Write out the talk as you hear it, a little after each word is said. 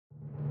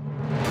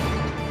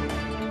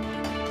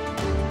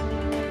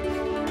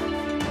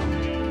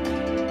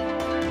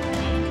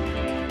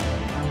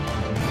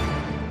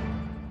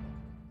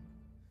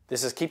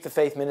This is Keep the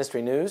Faith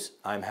Ministry News.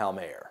 I'm Hal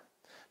Mayer.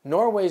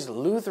 Norway's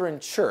Lutheran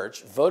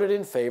Church voted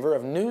in favor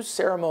of new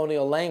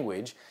ceremonial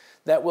language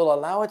that will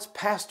allow its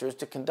pastors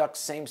to conduct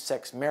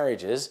same-sex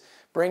marriages,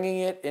 bringing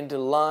it into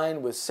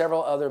line with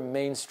several other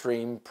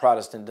mainstream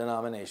Protestant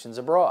denominations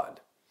abroad.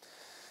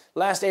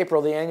 Last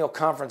April, the annual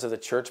conference of the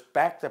church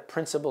backed the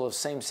principle of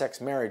same-sex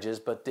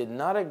marriages but did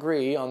not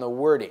agree on the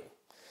wording.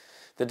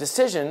 The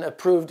decision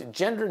approved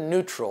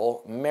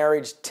gender-neutral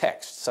marriage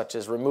texts, such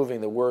as removing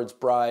the words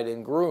bride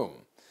and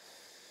groom.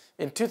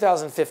 In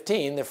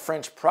 2015, the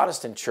French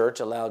Protestant Church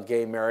allowed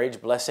gay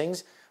marriage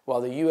blessings, while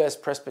the U.S.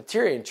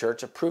 Presbyterian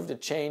Church approved a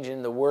change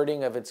in the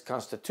wording of its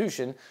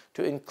constitution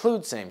to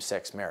include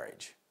same-sex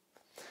marriage.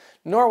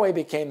 Norway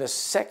became the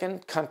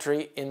second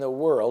country in the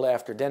world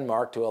after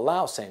Denmark to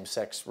allow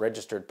same-sex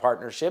registered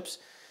partnerships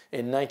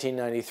in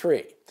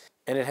 1993,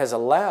 and it has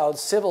allowed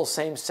civil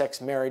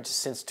same-sex marriage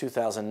since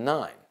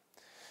 2009.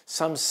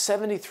 Some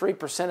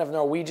 73% of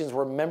Norwegians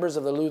were members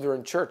of the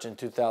Lutheran Church in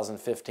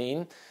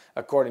 2015,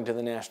 according to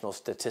the National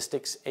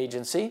Statistics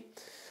Agency.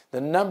 The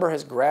number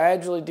has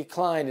gradually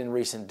declined in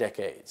recent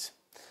decades,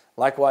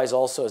 likewise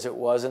also as it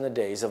was in the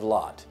days of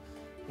Lot.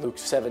 Luke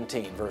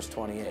 17, verse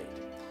 28.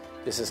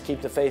 This is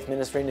Keep the Faith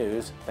Ministry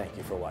News. Thank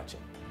you for watching.